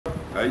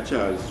I,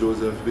 Charles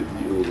Joseph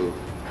Whitney Ogle,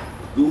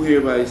 do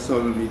hereby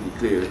solemnly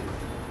declare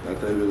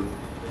that I will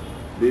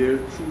bear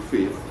true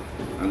faith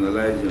and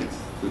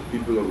allegiance to the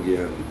people of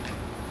Guyana,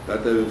 that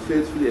I will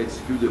faithfully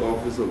execute the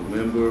office of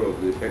member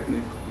of the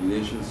Ethnic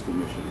Relations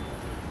Commission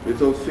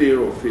without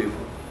fear or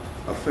favor,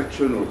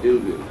 affection or ill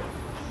will,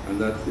 and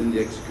that in the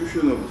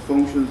execution of the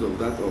functions of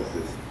that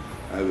office,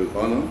 I will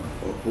honor,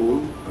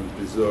 uphold, and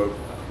preserve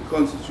the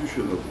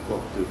Constitution of the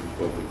Cooperative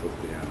Republic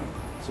of Guyana.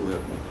 So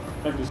help me.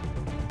 Thank you.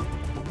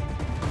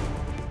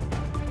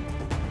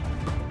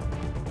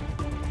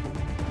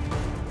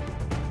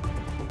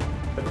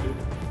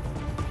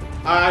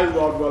 I,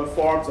 Rodwell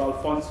Forbes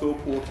Alfonso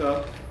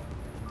Porter,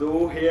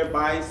 do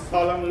hereby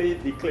solemnly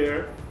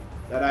declare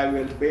that I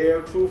will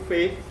bear true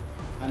faith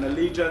and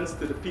allegiance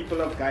to the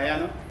people of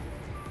Guyana,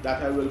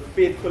 that I will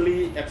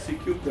faithfully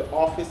execute the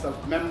office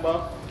of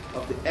member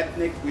of the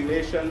Ethnic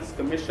Relations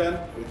Commission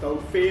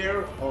without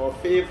fear or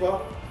favor,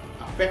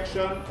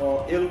 affection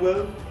or ill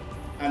will,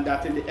 and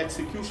that in the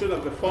execution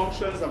of the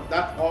functions of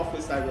that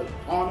office I will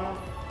honor,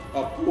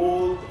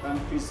 uphold, and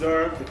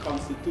preserve the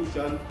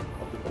Constitution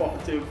of the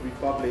Cooperative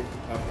Republic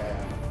of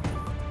Guyana.